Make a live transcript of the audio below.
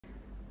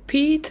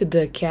Pete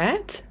the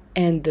Cat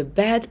and the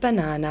Bad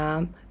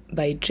Banana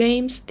by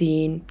James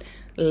Dean.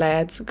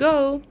 Let's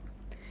go!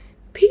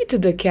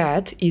 Pete the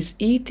cat is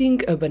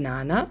eating a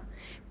banana.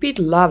 Pete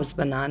loves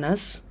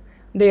bananas.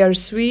 They are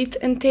sweet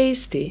and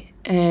tasty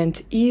and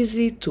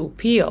easy to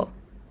peel.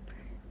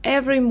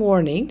 Every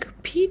morning,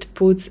 Pete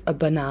puts a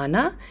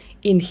banana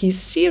in his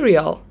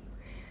cereal.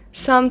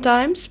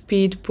 Sometimes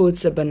Pete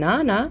puts a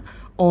banana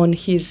on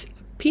his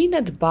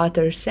peanut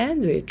butter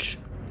sandwich.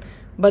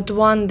 But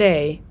one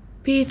day,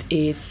 Pete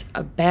eats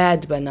a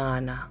bad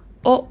banana.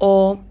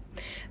 Uh-oh!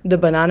 The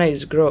banana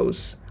is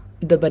gross.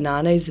 The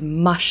banana is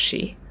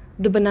mushy.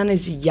 The banana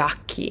is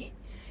yucky.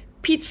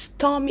 Pete's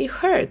tummy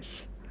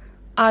hurts.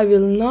 I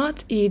will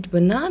not eat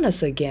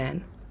bananas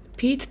again,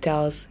 Pete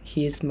tells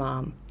his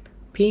mom.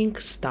 Pink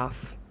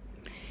stuff.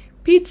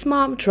 Pete's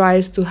mom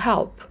tries to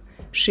help.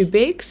 She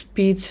bakes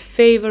Pete's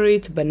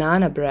favorite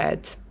banana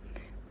bread.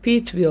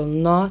 Pete will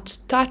not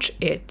touch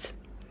it.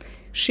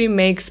 She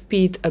makes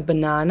Pete a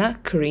banana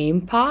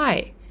cream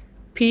pie.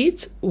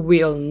 Pete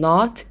will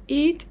not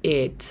eat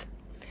it.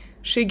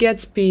 She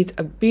gets Pete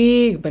a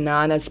big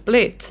banana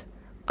split.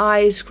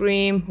 Ice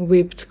cream,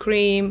 whipped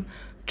cream,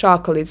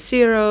 chocolate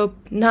syrup,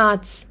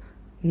 nuts.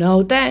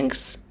 No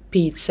thanks,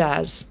 Pete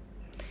says.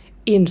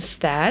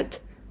 Instead,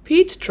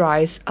 Pete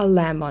tries a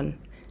lemon.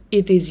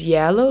 It is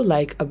yellow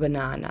like a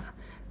banana.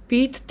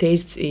 Pete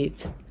tastes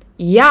it.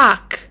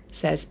 Yuck,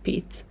 says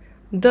Pete.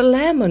 The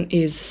lemon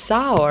is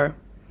sour.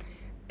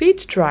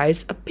 Pete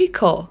tries a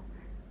pickle.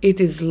 It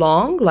is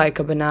long like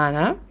a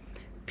banana.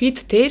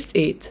 Pete tastes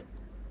it.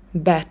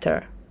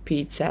 Better,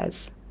 Pete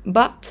says,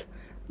 but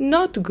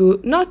not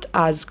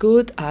as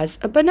good as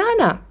a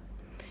banana.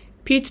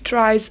 Pete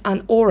tries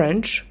an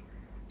orange.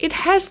 It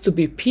has to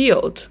be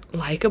peeled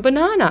like a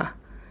banana.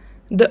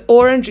 The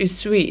orange is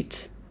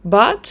sweet,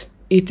 but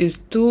it is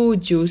too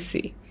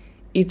juicy.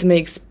 It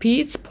makes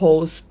Pete's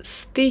paws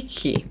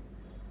sticky.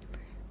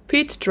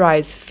 Pete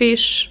tries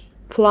fish,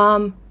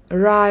 plum,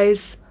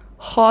 rice,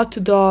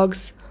 hot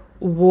dogs,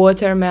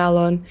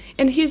 watermelon,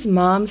 and his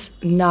mom's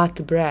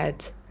nut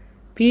bread.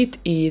 Pete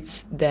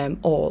eats them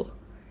all.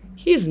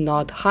 He is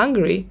not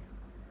hungry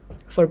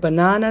for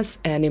bananas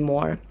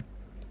anymore.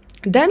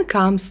 Then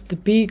comes the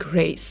big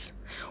race.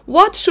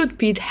 What should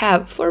Pete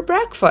have for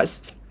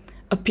breakfast?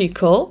 A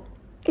pickle?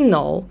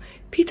 No,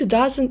 Pete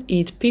doesn't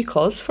eat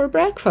pickles for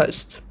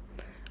breakfast.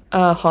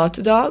 A hot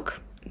dog?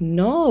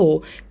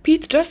 No,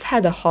 Pete just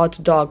had a hot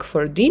dog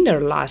for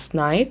dinner last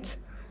night.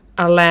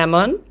 A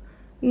lemon?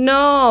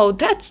 No,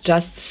 that's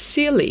just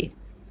silly.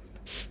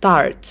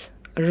 Start,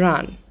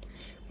 run.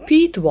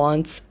 Pete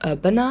wants a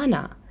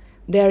banana.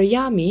 They're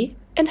yummy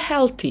and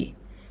healthy.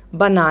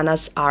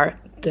 Bananas are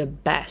the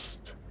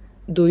best.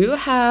 Do you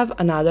have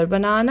another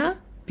banana?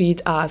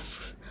 Pete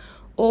asks.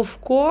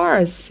 Of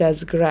course,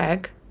 says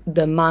Greg,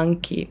 the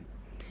monkey.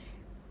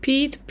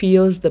 Pete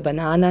peels the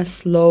banana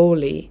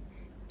slowly.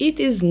 It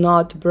is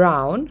not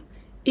brown.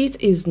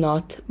 It is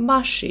not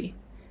mushy.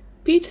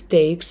 Pete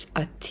takes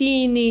a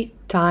teeny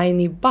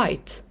tiny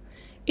bite.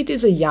 It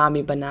is a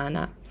yummy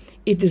banana.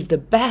 It is the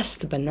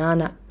best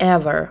banana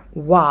ever.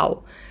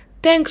 Wow!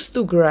 Thanks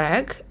to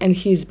Greg and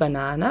his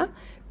banana,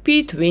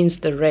 Pete wins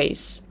the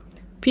race.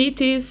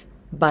 Pete is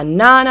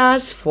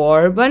bananas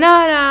for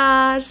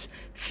bananas.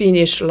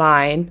 Finish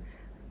line.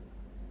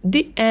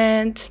 The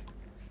end.